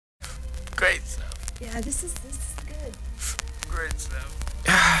Great stuff. Yeah, this is good. Great stuff.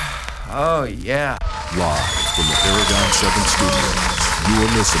 Oh, yeah. Live from the Paragon 7 Studios, you are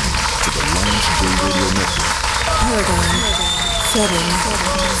listening to the Lounge J Radio Network. Paragon 7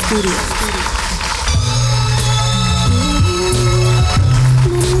 Studios.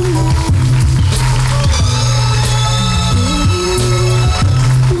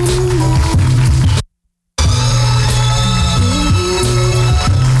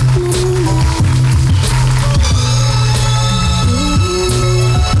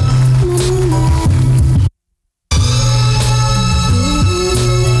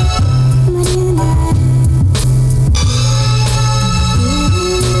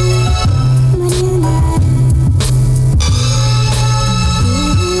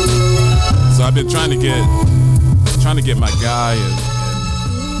 I've been trying to get my guy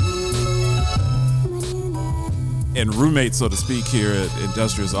and roommate, so to speak, here at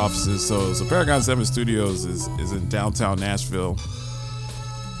Industrious offices. So Paragon 7 Studios is in downtown Nashville.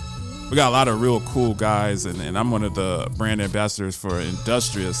 We got a lot of real cool guys, and I'm one of the brand ambassadors for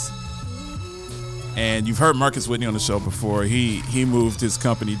Industrious. And you've heard Marcus Whitney on the show before. He moved his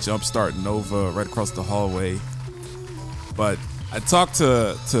company Jumpstart Nova right across the hallway. But I talked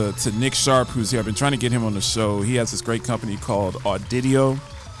to Nik Sharp, who's here. I've been trying to get him on the show. He has this great company called Audidio.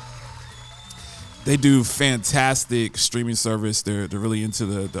 They do fantastic streaming service. They're really into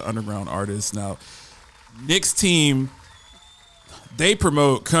the underground artists. Now, Nik's team, they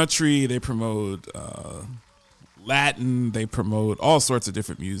promote country, they promote Latin, they promote all sorts of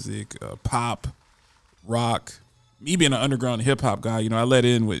different music, pop, rock. Me being an underground hip hop guy, I let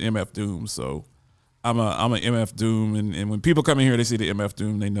in with MF Doom, so I'm a MF Doom, and when people come in here, they see the MF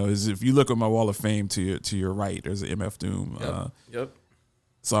Doom, they know. If you look at my wall of fame to your right, there's an MF Doom. Yep.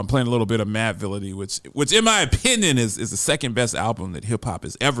 So I'm playing a little bit of Mad Villainy, which in my opinion is the second best album that hip hop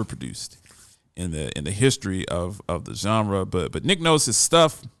has ever produced in the history of the genre. But Nik knows his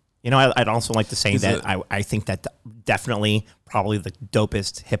stuff. I'd also like to say that I think that definitely probably the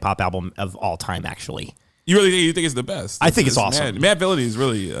dopest hip hop album of all time. Actually, you think it's the best? I think it's awesome. Mad Villainy is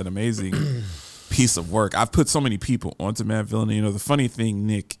really an amazing piece of work. I've put so many people onto Mad Villainy. The funny thing,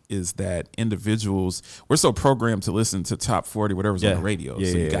 Nik, is that individuals, we're so programmed to listen to top 40, whatever's on the radio.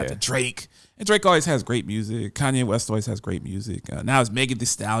 So you got the Drake, and Drake always has great music. Kanye West always has great music. Now it's Megan Thee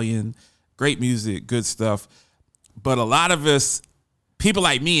Stallion, great music, good stuff. But a lot of us, people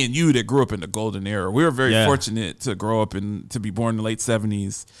like me and you that grew up in the golden era, we were very fortunate to grow up to be born in the late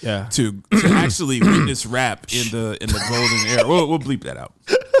 70s. Yeah. To actually witness rap in the golden era. We'll bleep that out.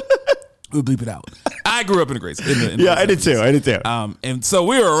 We'll bleep it out. I grew up in the great. I did too. And so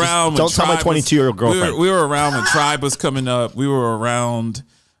we were around. Don't tell my 22-year-old girlfriend. We were around when Tribe was coming up. We were around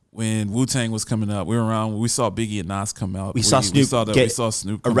when Wu-Tang was coming up. We were around when we saw Biggie and Nas come out. We saw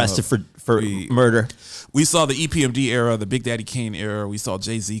Snoop come arrested for murder. We saw the EPMD era, the Big Daddy Kane era. We saw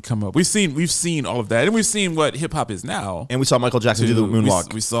Jay-Z come up. We've seen all of that, and we've seen what hip hop is now. And we saw Michael Jackson do the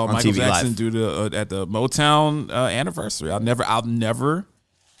moonwalk. We saw on Michael TV Jackson live. do the at the Motown anniversary. I'll never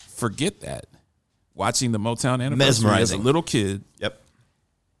forget that. Watching the Motown anniversary Mesmerizing. as a little kid. Yep.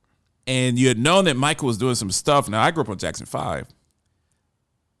 And you had known that Michael was doing some stuff. Now, I grew up on Jackson 5.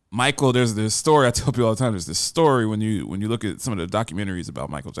 Michael, there's this story, I tell people all the time, there's this story when you look at some of the documentaries about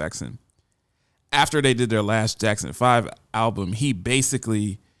Michael Jackson. After they did their last Jackson 5 album, he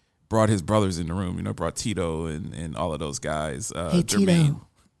basically brought his brothers in the room, brought Tito and all of those guys. Hey, Jermaine. Tito,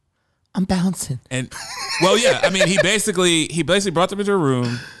 I'm bouncing. And, he basically brought them into a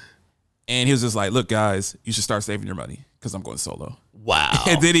room. And he was just like, look, guys, you should start saving your money because I'm going solo. Wow.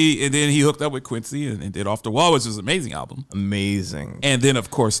 And then he hooked up with Quincy and did Off the Wall, which was an amazing album. Amazing. And then, of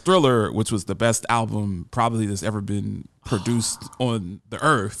course, Thriller, which was the best album probably that's ever been produced on the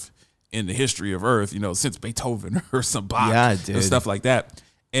earth in the history of Earth, since Beethoven or some Bach and stuff like that.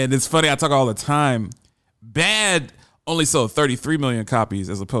 And it's funny, I talk all the time, Bad only sold 33 million copies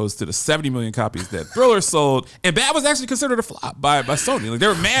as opposed to the 70 million copies that Thriller sold. And Bad was actually considered a flop by Sony. Like, they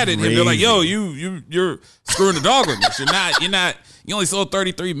were mad at him. They're like, yo, you're screwing the dog on this. You only sold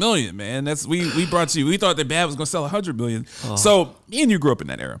 33 million, man. We brought you. We thought that Bad was going to sell 100 million. Oh. So me and you grew up in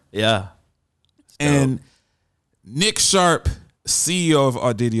that era. Yeah. And Nik Sharp, CEO of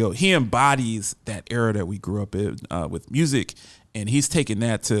Audidio, he embodies that era that we grew up in with music. And he's taken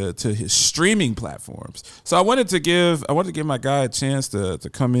that to his streaming platforms. So I wanted to give my guy a chance to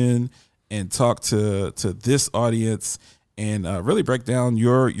come in and talk to this audience and really break down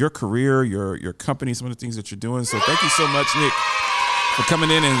your career, your company, some of the things that you're doing. So thank you so much, Nik, for coming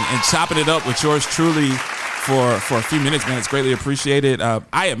in and chopping it up with yours truly for a few minutes, man. It's greatly appreciated.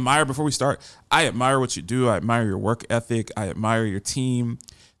 Before we start, I admire what you do. I admire your work ethic. I admire your team.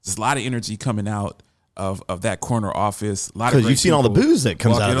 There's a lot of energy coming out of that corner office. A lot of Because you've seen all the booze that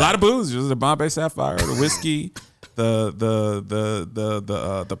comes out of a that. lot of booze. There's the Bombay Sapphire, the whiskey, the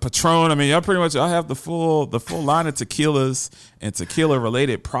Patron. I mean, y'all have the full line of tequilas and tequila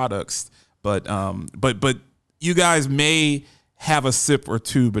related products. But you guys may have a sip or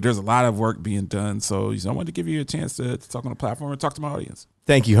two, but there's a lot of work being done. So I wanted to give you a chance to talk on the platform and talk to my audience.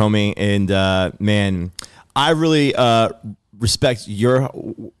 Thank you, homie. And man, I really respect your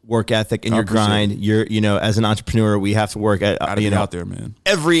work ethic and your grind. You're, as an entrepreneur, we have to work at out there, man.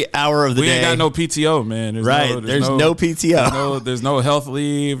 Every hour of the day. We ain't got no PTO, man. There's no PTO. There's no health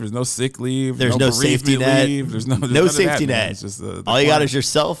leave. There's no sick leave. There's no safety net. Leave. There's no safety net. It's just all you got is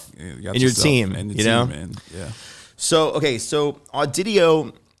yourself and your team. And the team, man. Yeah. So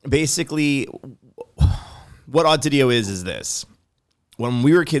Audidio, basically, what Audidio is this. When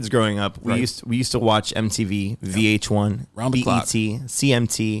we were kids growing up, we used to watch MTV, VH1, Round the clock. BET,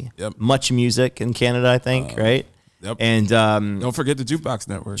 CMT, Yep. Much Music in Canada, I think, right? Yep. And don't forget the Jukebox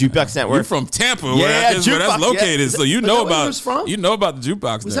Network. Jukebox Network. You're from Tampa, Yeah, where that's Jukebox, located. yeah. So you Was know that where it about was from? you know about the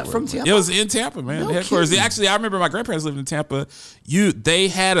Jukebox Was Network. that from Tampa? It was in Tampa, man. No The headquarters. kidding. Actually, I remember my grandparents lived in Tampa. They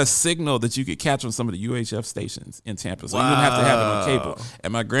had a signal that you could catch on some of the UHF stations in Tampa, so you didn't have to have it on cable.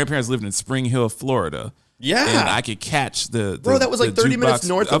 And my grandparents lived in Spring Hill, Florida. Yeah. And I could catch the Bro, that was like 30 minutes jukebox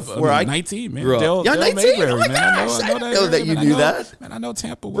north of where I 19, man. grew up. Dale 19? Mayberry, Oh my man. gosh, I didn't know that you knew that. Man, I know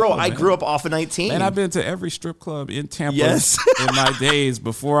Tampa well. Bro, I man. grew up off of 19. Man, I've been to every strip club in Tampa Yes. in my days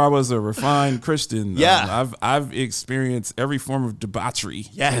before I was a refined Christian. Yeah. I've experienced every form of debauchery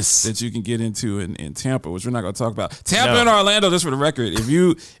Yes. that you can get into in Tampa, which we're not going to talk about. Tampa No. and Orlando, just for the record, if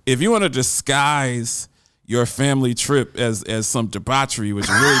you want to disguise your family trip as some debauchery, which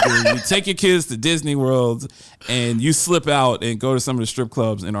you really do. You take your kids to Disney World and you slip out and go to some of the strip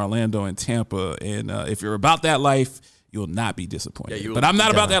clubs in Orlando and Tampa. And if you're about that life, you'll not be disappointed. Yeah, you will but I'm not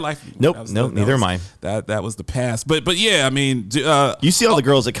be about down. that life. Nope, neither am I. That was the past. But yeah, I mean, You see all the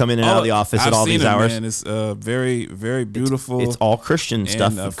girls that come in and out of the office I've at all seen these it, hours. Man. It's very, very beautiful. It's all Christian stuff.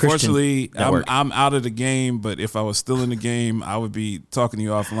 And Christian unfortunately, network. I'm out of the game. But if I was still in the game, I would be talking to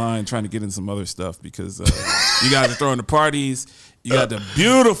you offline, trying to get in some other stuff because you guys are throwing the parties. You got the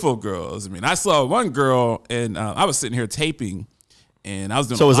beautiful girls. I mean, I saw one girl, and I was sitting here taping, and I was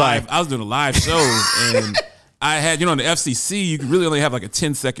doing I was doing a live show, and I had, in the FCC, you can really only have like a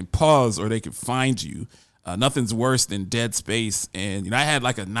 10-second pause, or they can find you. Nothing's worse than dead space, and I had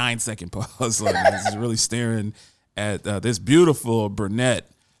like a 9-second pause. So I was really staring at this beautiful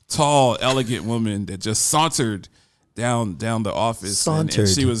brunette, tall, elegant woman that just sauntered down the office, and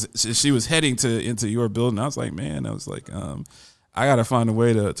she was heading into your building. I was like, I gotta find a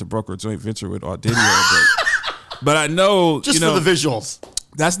way to broker a joint venture with Audidio, but I know just for the visuals.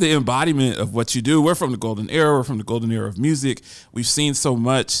 That's the embodiment of what you do. We're from the golden era. We're from the golden era of music. We've seen so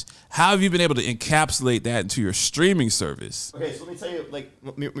much. How have you been able to encapsulate that into your streaming service? Okay, so let me tell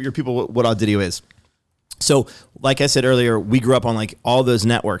you, your people, what Audidio is. So, like I said earlier, we grew up on like all those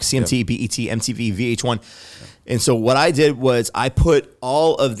networks: CMT, BET, MTV, VH1. And so what I did was I put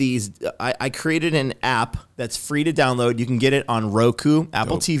all of these. I created an app that's free to download. You can get it on Roku,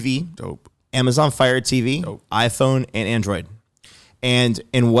 Apple TV, Amazon Fire TV, iPhone, and Android. And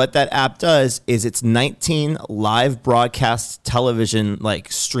what that app does is it's 19 live broadcast television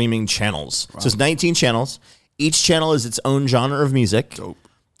like streaming channels. Wow. So it's 19 channels. Each channel is its own genre of music.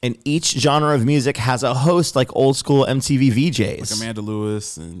 And each genre of music has a host like old school MTV VJs. Like Amanda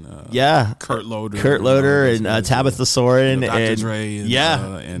Lewis and Kurt Loder. Kurt Loder and Tabitha Soren. Dr. And Dre.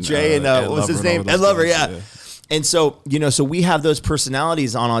 And Dre and what was his name? Ed Lover, yeah. And so, so we have those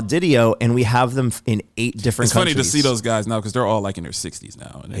personalities on Audidio, and we have them in 8 different countries. It's funny to see those guys now because they're all like in their 60s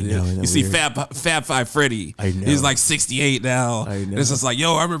now. And I know. You see Fab Five Freddy. I know. He's like 68 now. I know. It's just like,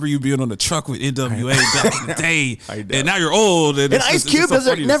 I remember you being on the truck with NWA back in the day. I know. And now you're old. And Ice Cube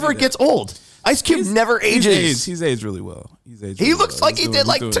never gets old. Ice Cube never ages. He's aged really well. He looks like he did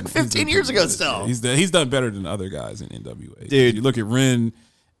like 15 years ago still. He's done better than other guys in NWA. Dude. You look at Ren.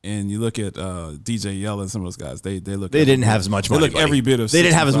 And you look at DJ Yell and some of those guys. They look. They didn't have as much money. They look every bit of. They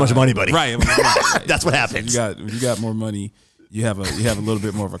didn't have as much money, buddy. Right. That's what happens. When you got more money, you have a little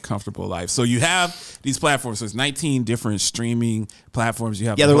bit more of a comfortable life. So you have these platforms. So it's 19 different streaming platforms. You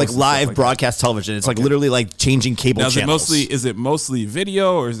have they're like live broadcast television. It's like literally like changing cable channels. Is it mostly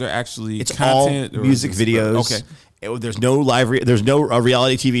video, or is there actually it's content? all music videos. Okay. There's no there's no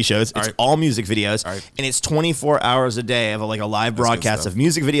reality TV shows. It's right. all music videos, All right. and it's 24 hours a day of like a live broadcast stuff. of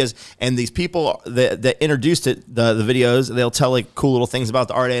music videos. And these people that introduced the videos, they'll tell like cool little things about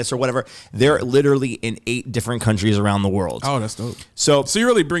the artists or whatever. They're literally in 8 different countries around the world. Oh, that's dope. So you're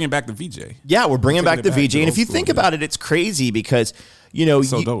really bringing back the VJ. yeah, we're bringing back the Taking it back VJ. to And if old you school, think yeah. about it, it's crazy because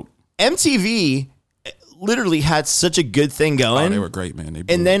So dope. MTV literally had such a good thing going. Oh, they were great, man. They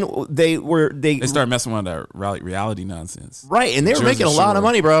blew And it. then They started messing with that reality nonsense. right, and they were Jersey making a lot of Shore.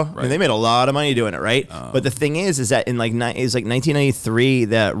 money, bro. Right. And they made a lot of money doing it, right? But the thing is that in like it was like 1993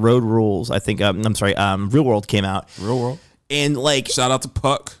 that Road Rules, I think, I'm sorry, Real World came out, Real World. and like Shout out to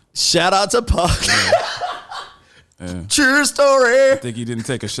Puck. shout out to Puck. Yeah. True story. I think he didn't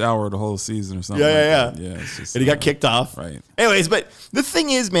take a shower the whole season or something. Yeah. Like that. Yeah. It's just, And he got kicked off. Right. Anyways, but the thing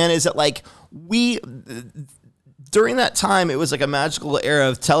is, man, is that like during that time, it was like a magical era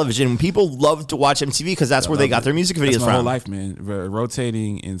of television. People loved to watch MTV because that's where they got their music videos That's my from. whole life, man.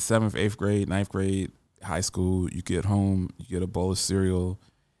 Rotating in 7th, 8th grade, 9th grade, high school. You get home, you get a bowl of cereal.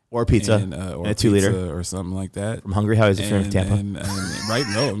 Or pizza, And, and or a 2 liter pizza or something like that. from Hungry Howie's if you're in Tampa. And right,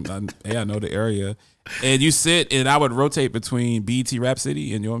 I know the area. And you sit, and I would rotate between BET Rap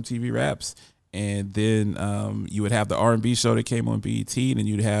City and Yo MTV Raps, and then you would have the R&B show that came on BET, and then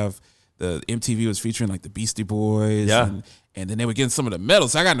you'd have the MTV was featuring like the Beastie Boys, Yeah. and then they would get some of the metal.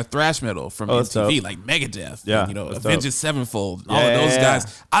 So I got into thrash metal from that's MTV, dope. like Megadeth, Yeah, and, that's Avenged dope. Sevenfold, all of those Yeah.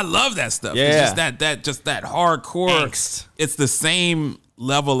 guys. I love that stuff. Yeah. It's just that hardcore. Angst. It's the same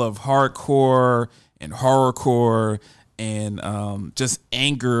level of hardcore and horrorcore and just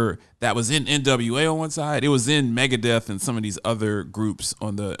anger that was in NWA on one side. It was in Megadeth and some of these other groups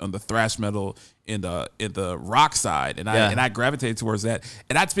on the thrash metal in the rock side, and I gravitated towards that.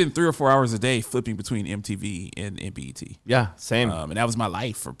 And I'd spend 3 or 4 hours a day flipping between MTV and BET. Yeah, same. And that was my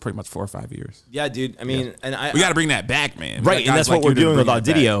life for pretty much 4 or 5 years. Yeah, dude. I mean, and We got to bring that back, man. right, and that's what we're doing with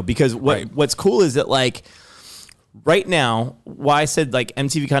Audidio because Right. what's cool is that like right now, why I said like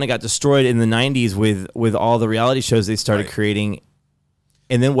MTV kind of got destroyed in the 90s with all the reality shows they started Right. creating,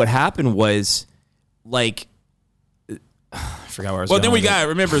 and then what happened was like I forgot where I was. Well, going then we with it. got,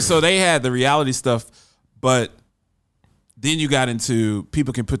 remember, so they had the reality stuff, but then you got into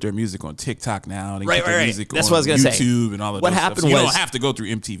people can put their music on TikTok now. And they Right, put their right. music That's on what I was gonna say. YouTube and all of What those happened stuff. So you was- don't have to go through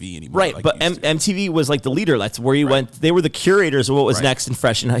MTV anymore. Right, like but you used to. MTV was like the leader. That's where you went. They were the curators of what was Right. next in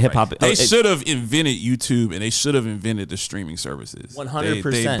fresh and hip hop. They should have invented YouTube, and they should have invented the streaming services.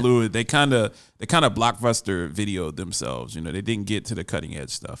 100%. They blew it. They kind of blockbuster videoed themselves. You know, they didn't get to the cutting edge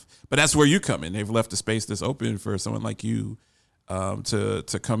stuff. But that's where you come in. They've left the space that's open for someone like you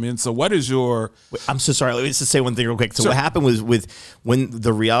to come in. So what is your? I'm so sorry. Let me just say one thing real quick. So Sure. what happened was with when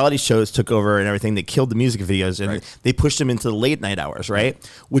the reality shows took over and everything, they killed the music videos and Right. they pushed them into the late night hours, right?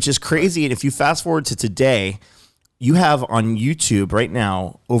 Which is crazy. And if you fast forward to today, you have on YouTube right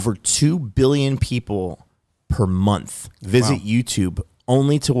now over 2 billion people per month visit Wow. YouTube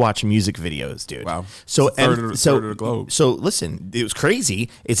only to watch music videos, dude. Wow. So It's a third of the globe. So listen, it was crazy.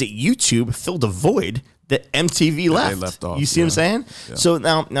 Is that YouTube filled a void that MTV left? left off, You see what I'm yeah. saying? Yeah. So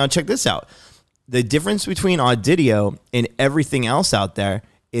now check this out. The difference between Audidio and everything else out there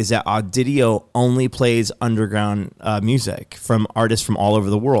is that Audidio only plays underground music from artists from all over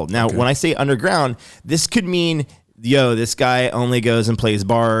the world. Now, when I say underground, this could mean, yo, this guy only goes and plays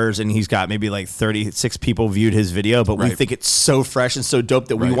bars and he's got maybe like 36 people viewed his video, but we Right. think it's so fresh and so dope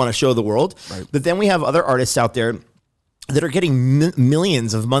that we Right. want to show the world. Right. But then we have other artists out there that are getting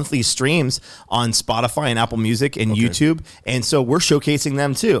millions of monthly streams on Spotify and Apple Music and YouTube. And so we're showcasing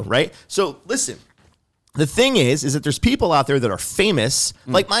them too, right? So listen, the thing is that there's people out there that are famous.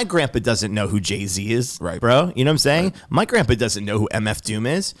 Like my grandpa doesn't know who Jay-Z is, Right. bro. You know what I'm saying? My grandpa doesn't know who MF Doom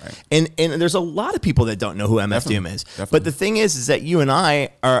is. And there's a lot of people that don't know who MF Doom is. But the thing is that you and I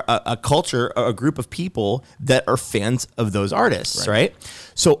are a culture, a group of people that are fans of those artists, right?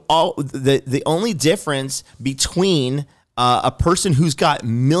 So all the only difference between a person who's got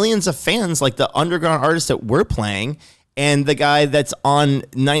millions of fans, like the underground artists that we're playing, and the guy that's on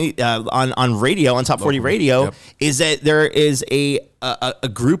on radio, on Top 40 radio, Yep. is that there is a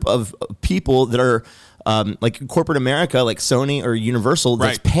group of people that are like corporate America, like Sony or Universal,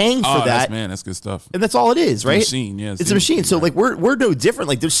 that's paying for that. That's good stuff. And that's all it is, right? machine, yeah, It's a machine. So right. like we're no different.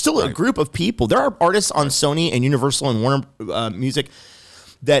 Like there's still a group of people. There are artists on Sony and Universal and Warner Music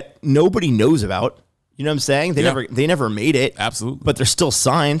that nobody knows about. You know what I'm saying? They never made it. Absolutely. But they're still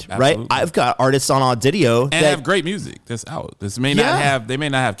signed, right? Absolutely. I've got artists on Audidio And have great music that's out. They may not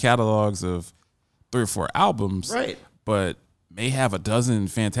have catalogs of 3 or 4 albums, Right. But may have a dozen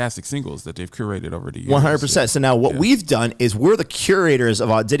fantastic singles that they've curated over the years. 100%. So now what we've done is we're the curators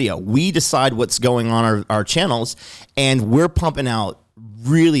of Audidio. We decide what's going on our channels, and we're pumping out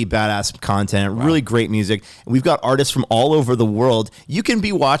really badass content, really great music. And we've got artists from all over the world. You can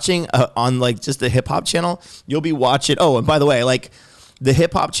be watching on like just the hip hop channel. You'll be watching. Oh, and by the way, like the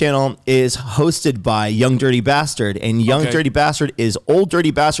hip hop channel is hosted by Young Dirty Bastard, and Young Dirty Bastard is Old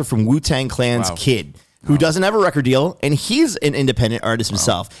Dirty Bastard from Wu-Tang Clan's kid, who doesn't have a record deal, and he's an independent artist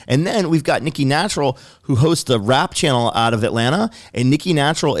himself. And then we've got Nicki Natural, who hosts the rap channel out of Atlanta, and Nicki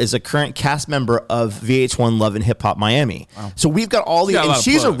Natural is a current cast member of VH1 Love and Hip Hop Miami. So we've got all the, and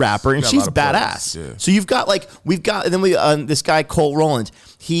she's a rapper, and she's badass. Yeah. So you've got like, and then we this guy Cole Rowland.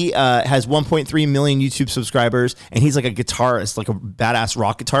 He has 1.3 million YouTube subscribers, and he's like a guitarist, like a badass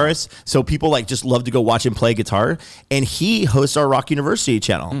rock guitarist. So people like just love to go watch him play guitar. And he hosts our Rock University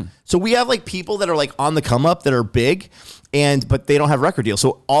channel. So we have like people that are like on the come up that are big, but they don't have record deals.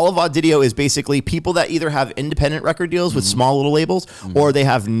 So all of Audidio is basically people that either have independent record deals with small little labels, or they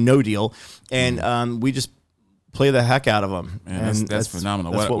have no deal, and we just play the heck out of them. Man, that's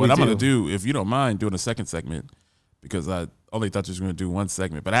phenomenal. That's what I'm going to do, if you don't mind doing a second segment, because I only thought you were going to do one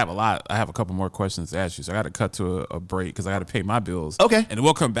segment, but I have a couple more questions to ask you, so I got to cut to a break because I got to pay my bills. Okay. And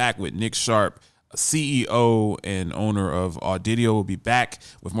we'll come back with Nik Sharp, CEO and owner of Audidio. We'll be back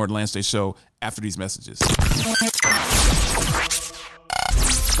with more of the Lance J Show after these messages.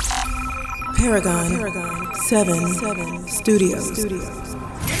 Paragon 7 Studios.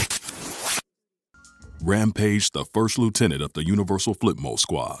 Rampage, the first lieutenant of the Universal Flipmo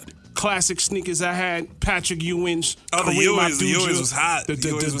Squad. Classic sneakers I had, Patrick Ewing's. Oh, the Ewing's was hot.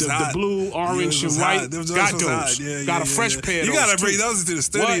 The blue, orange, and white. Got those. Yeah, got a fresh pair of those. You gotta bring those into the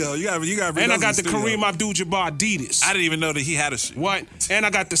studio. What? You gotta bring and those I got in the Kareem Abdul-Jabbar Adidas. I didn't even know that he had a shoe. What? And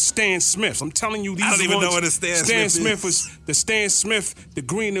I got the Stan Smiths. I'm telling you, these I don't even ones, know what a Stan Smith was the Stan Smith, the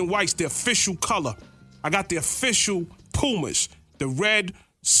green and white's the official color. I got the official Pumas, the red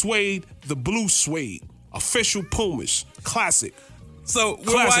suede, the blue suede. Official Pumas, classic. So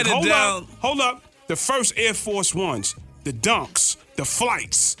we're winding down. Hold up. The first Air Force Ones, the Dunks, the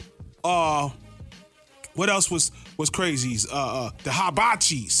Flights. What else was crazies? The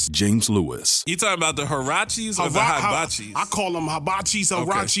Hibachis. James Lewis. You talking about the Hirachis or the Hibachis? I call them Hibachis,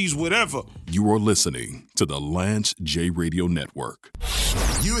 Hirachis, whatever. You are listening to the Lance J Radio Network.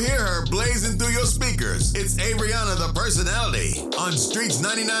 You hear her blazing through your speakers. It's Ariana the Personality on Streets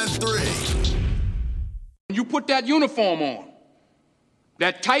 99.3. You put that uniform on,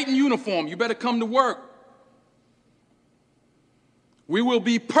 that Titan uniform, you better come to work. We will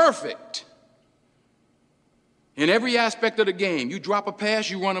be perfect in every aspect of the game. You drop a pass,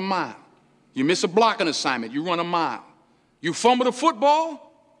 you run a mile. You miss a blocking assignment, you run a mile. You fumble the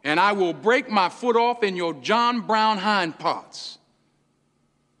football, and I will break my foot off in your John Brown hind parts.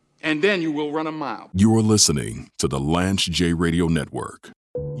 And then you will run a mile. You are listening to the Lance J Radio Network.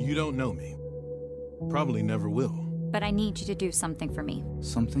 You don't know me. Probably never will. But I need you to do something for me.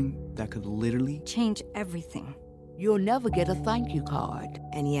 Something that could literally change everything. You'll never get a thank you card,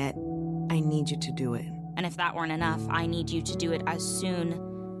 and yet I need you to do it. And if that weren't enough, I need you to do it as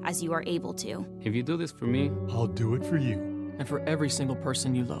soon as you are able to. If you do this for me, I'll do it for you. And for every single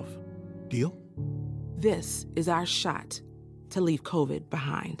person you love. Deal? This is our shot to leave COVID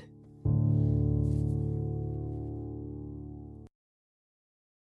behind.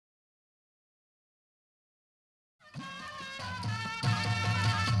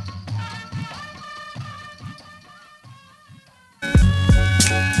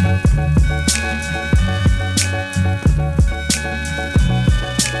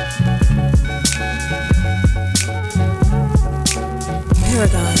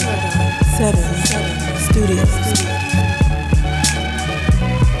 Paragon 7 Studios.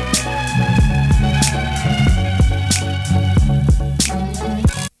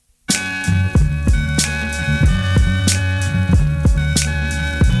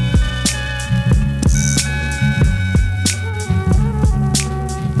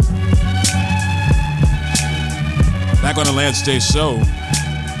 Back on the Lance J Show,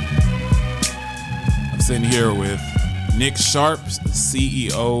 I'm sitting here with Nik Sharp,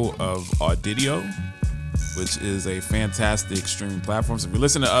 CEO of Audidio, which is a fantastic streaming platform. So if you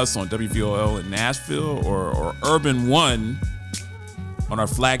listen to us on WVOL in Nashville or Urban One on our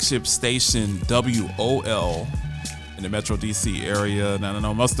flagship station WOL in the Metro DC area, and I don't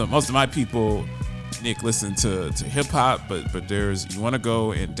know, most of my people, Nick, listen to hip hop, but there's, you want to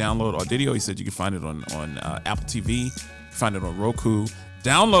go and download Audidio. He said you can find it on Apple TV, you can find it on Roku.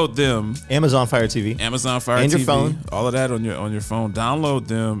 Download them. Amazon Fire TV. Amazon Fire and TV. Your phone. All of that on your phone. Download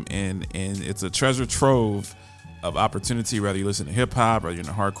them, and it's a treasure trove opportunity, whether you listen to hip hop, or you're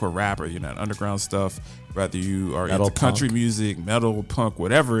into hardcore rap, or you're into underground stuff, whether you are Metal, into country punk. music, metal, punk,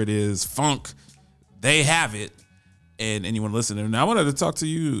 whatever it is, funk, they have it, and you want to listen to them. Now, I wanted to talk to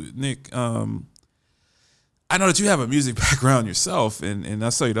you, Nick. I know that you have a music background yourself, and I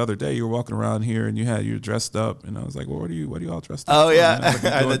saw you the other day. You were walking around here, and you were dressed up, and I was like, "Well, what are you all dressed up?" Oh for? yeah, Like,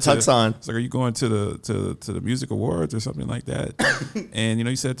 the tux on. It's like, are you going to the music awards or something like that? And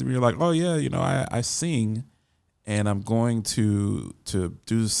you said to me, you're like, "Oh yeah, I sing, and I'm going to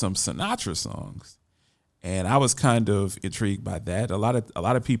do some Sinatra songs." And I was kind of intrigued by that. A lot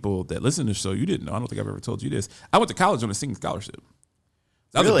of people that listen to the show, you didn't know. I don't think I've ever told you this. I went to college on a singing scholarship.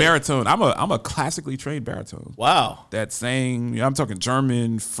 I was Really? a baritone. I'm a classically trained baritone. Wow. That sang. I'm talking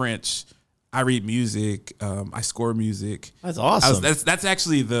German, French. I read music. I score music. That's awesome. That's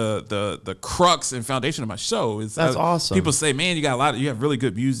actually the crux and foundation of my show. That's awesome. People say, man, you have really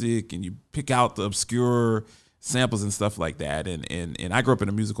good music, and you pick out the obscure samples and stuff like that. And I grew up in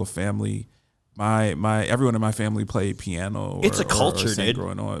a musical family. My everyone in my family played piano. It's a culture, sang dude.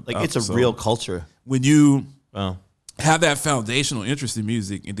 growing on. Like it's a real culture. When you have that foundational interest in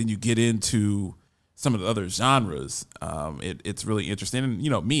music, and then you get into some of the other genres, it's really interesting.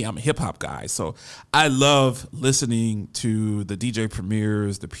 And me, I'm a hip hop guy, so I love listening to the DJ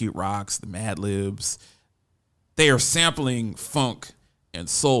Premiers, the Pete Rocks, the Mad Libs. They are sampling funk and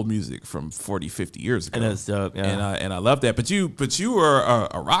soul music from 40, 50 years ago. And that's dope, yeah. And I love that. But you were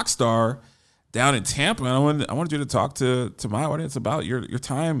a rock star down in Tampa, and I wanted you to talk to my audience about your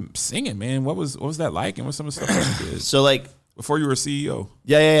time singing, man. What was that like, and what's some of the stuff that you did? So like before you were CEO.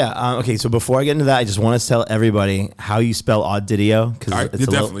 Yeah. Okay, so before I get into that, I just want to tell everybody how you spell Audidio, because All right, it's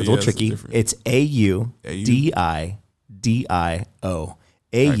a little tricky. different. It's AUDIDIO.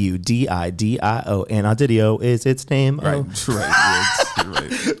 AUDIDIO, and Audidio is its name. Right. You're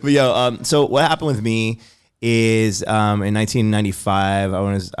right. But so what happened with me is in 1995,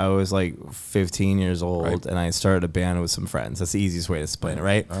 I was like 15 years old, and I started a band with some friends. That's the easiest way to explain it,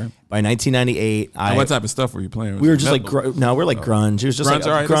 right? All right. By 1998, what type of stuff were you playing? We were just like we're like grunge. It was just Grunge, like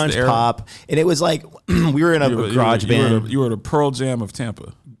all right, that's grunge the era. pop, and it was like we were in a garage band. You were the Pearl Jam of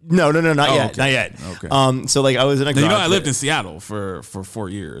Tampa. No, not yet, okay. not yet. Okay. So like I was in a garage I lived band. in Seattle for 4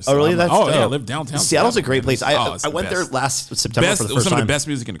 years. Oh, really? So That's yeah, I dope. lived downtown. Seattle's a great man. place. It's I the went there best. last September for the first some time. of the best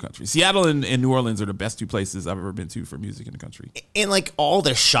music in the country. Seattle and New Orleans are the best two places I've ever been to for music in the country. And like all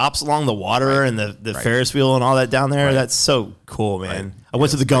the shops along the water and the Ferris wheel and all that down there. Right. That's so cool, man. Right. I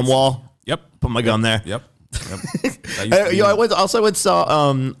went to the gum wall. Yep. Put my gum there. Yep.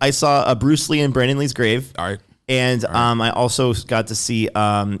 I saw Bruce Lee and Brandon Lee's grave. All right. And I also got to see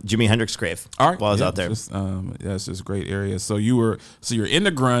Jimi Hendrix's grave while I was out there. It's just a great area. So you're in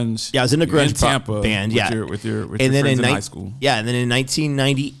the grunge. Yeah, I was in the grunge in Tampa band. with your and then friends in in high school. Yeah, and then in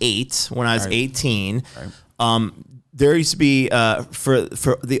 1998, when I was 18, Right. there used to be for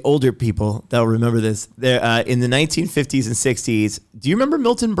the older people that'll remember this. There in the 1950s and 60s. Do you remember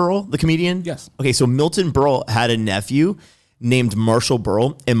Milton Berle, the comedian? Yes. Okay, so Milton Berle had a nephew named Marshall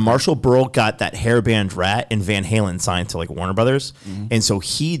Berle, and Marshall Berle got that hairband Rat and Van Halen signed to like Warner Brothers, and so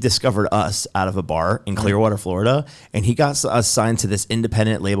he discovered us out of a bar in Clearwater, Florida, and he got us signed to this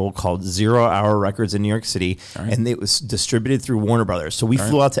independent label called 0 Hour Records in New York City, and it was distributed through Warner Brothers. So we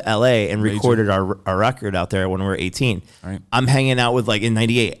flew out to LA and recorded our record out there when we were 18. Right. I'm hanging out with like in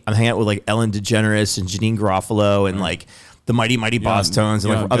 '98, I'm hanging out with like Ellen DeGeneres and Janine Garofalo and like the Mighty Boss Tones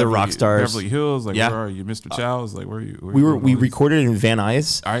and like other rock stars. Beverly Hills, like where are you, Mr. Childs? Like where are you? We recorded in Van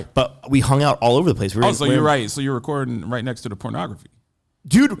Nuys, all right, but we hung out all over the place. So you're right. So you're recording right next to the pornography.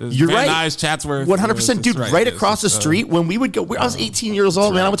 Dude, you're Van right. Nuys, Chatsworth, 100%, dude. Right across the street when we would go. I was 18 years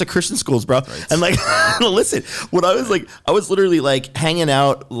old, man. I went to Christian schools, bro. And like, listen, when I was literally like hanging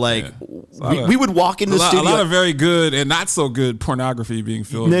out. Like we would walk into the studio. A lot of very good and not so good pornography being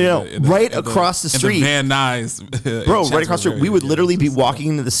filmed. Right across the street, Van Nuys, bro. Right across the street, we would literally be walking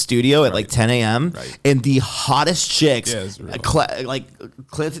into the studio at like 10 a.m. and the hottest chicks, like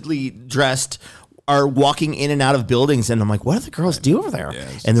classically dressed, are walking in and out of buildings, and I'm like, what do the girls do over there?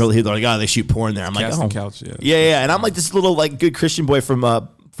 And they're like, oh, they shoot porn there. I'm like, oh, couch, yeah. And I'm like this little like good Christian boy from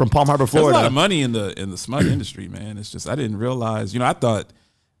Palm Harbor, Florida. There's a lot of money in the smut industry, man. It's just I didn't realize. I thought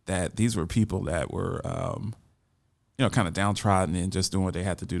that these were people that were, kind of downtrodden and just doing what they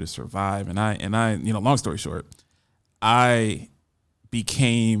had to do to survive. And I, long story short, I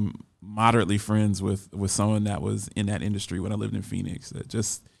became moderately friends with someone that was in that industry when I lived in Phoenix.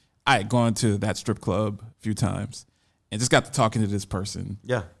 I had gone to that strip club a few times and just got to talking to this person.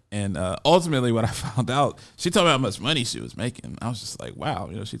 Yeah. And ultimately what I found out, she told me how much money she was making. I was just like,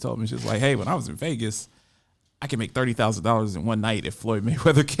 wow. She told me, she was like, hey, when I was in Vegas, I can make $30,000 in one night if Floyd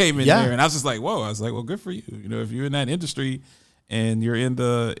Mayweather came in there. And I was just like, whoa. I was like, well, good for you. You know, if you're in that industry and you're in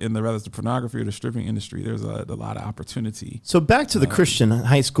the whether it's the pornography or the stripping industry, there's a lot of opportunity. So back to the Christian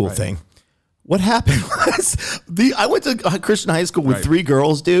high school thing. What happened was I went to Christian high school with 3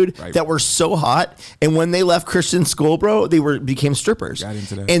 girls, dude, that were so hot. And when they left Christian school, bro, they became strippers. Got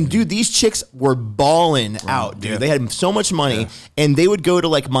into that, and dude, these chicks were balling out, dude. They had so much money, and they would go to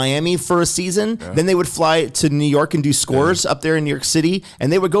like Miami for a season. Then they would fly to New York and do scores up there in New York City,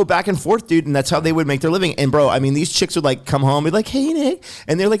 and they would go back and forth, dude. And that's how they would make their living. And bro, I mean, these chicks would like come home and be like, "Hey, Nick,"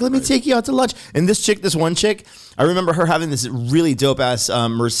 and they're like, "Let me take you out to lunch." And this one chick, I remember her having this really dope ass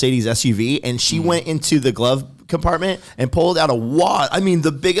Mercedes SUV, and she went into the glove compartment and pulled out a wad. I mean,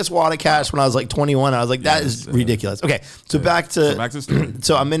 the biggest wad of cash when I was like 21. I was like, that is ridiculous. Okay, so back to story.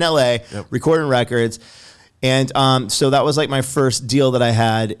 So I'm in LA recording records, and so that was like my first deal that I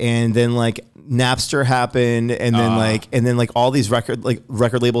had, and then like Napster happened, and then like all these record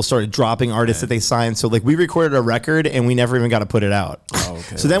labels started dropping artists that they signed. So like we recorded a record and we never even got to put it out.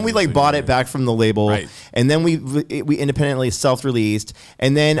 So then we like bought it back from the label, and then we independently self-released,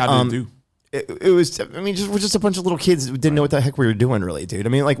 and then How did it do? It was, I mean, we're just a bunch of little kids who didn't know what the heck we were doing, really, dude. I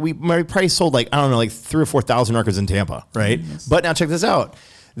mean, like we probably sold like, I don't know, like 3,000 or 4,000 records in Tampa, right? But now check this out.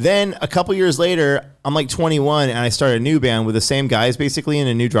 Then a couple years later, I'm like 21 and I started a new band with the same guys basically and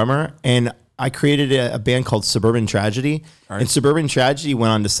a new drummer. And I created a band called Suburban Tragedy. And Suburban Tragedy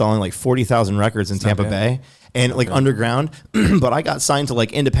went on to selling like 40,000 records in Tampa Bay. And like underground, but I got signed to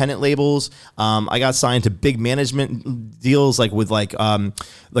like independent labels. I got signed to big management deals, like with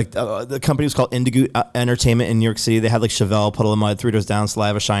the company was called Indigo Entertainment in New York City. They had like Chevelle, Puddle of Mud, Three Doors Down,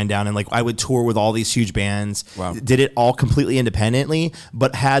 Saliva, Shine Down, and like I would tour with all these huge bands. Wow. Did it all completely independently,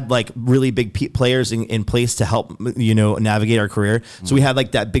 but had like really big players in place to help navigate our career. So we had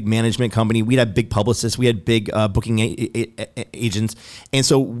like that big management company. We had big publicists. We had big booking agents, and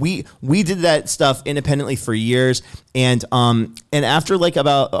so we did that stuff independently for years, and after like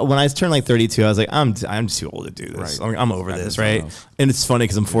about when I turned like 32, I was like, I'm too old to do this. I'm over this, right? And it's funny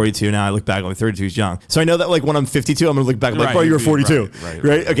because I'm 42 now. I look back, I'm like 32 is young, so I know that like when I'm 52, I'm gonna look back like, oh, you were 42,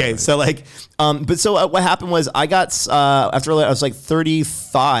 right? Okay, so like, but so what happened was I got after I was like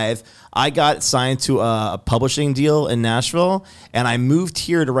 35. I got signed to a publishing deal in Nashville, and I moved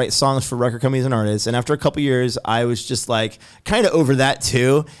here to write songs for record companies and artists. And after a couple years, I was just like kind of over that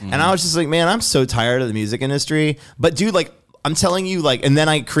too. And I was just like, man, I'm so tired of the music industry. But dude, like, I'm telling you, like, and then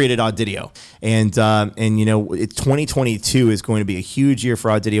I created Audidio, and 2022 is going to be a huge year for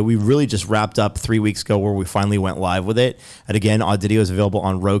Audidio. We really just wrapped up 3 weeks ago where we finally went live with it. And again, Audidio is available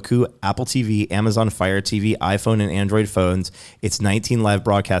on Roku, Apple TV, Amazon Fire TV, iPhone and Android phones. It's 19 live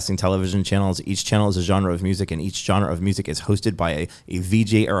broadcasting television channels. Each channel is a genre of music, and each genre of music is hosted by a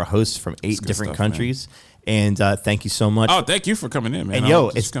VJ or a host from 8 different countries. Man. And thank you so much. Oh, thank you for coming in, man.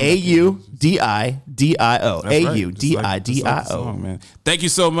 And it's AUDIDIO. AUDIDIO. Man. Thank you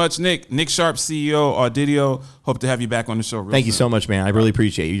so much, Nick. Nik Sharp, CEO, Audidio. Hope to have you back on the show. Thank you so much, man. I really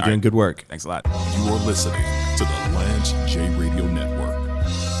appreciate you. You're doing good work. Thanks a lot. You are listening to the Lance J Radio Network.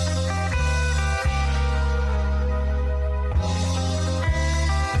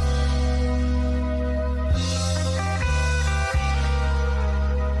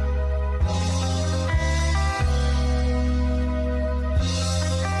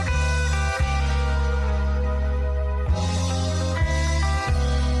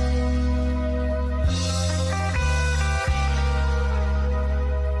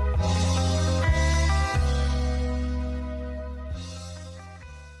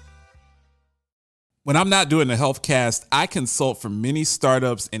 When I'm not doing the HealthCast, I consult for many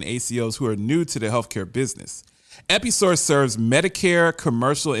startups and ACOs who are new to the healthcare business. Episource serves Medicare,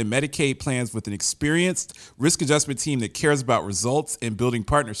 commercial, and Medicaid plans with an experienced risk adjustment team that cares about results and building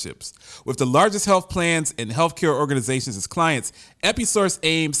partnerships. With the largest health plans and healthcare organizations as clients, Episource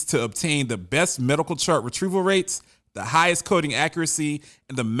aims to obtain the best medical chart retrieval rates, the highest coding accuracy,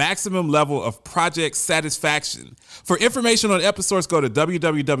 and the maximum level of project satisfaction. For information on Episource, go to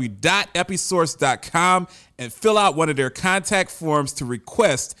www.episource.com and fill out one of their contact forms to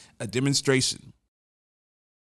request a demonstration.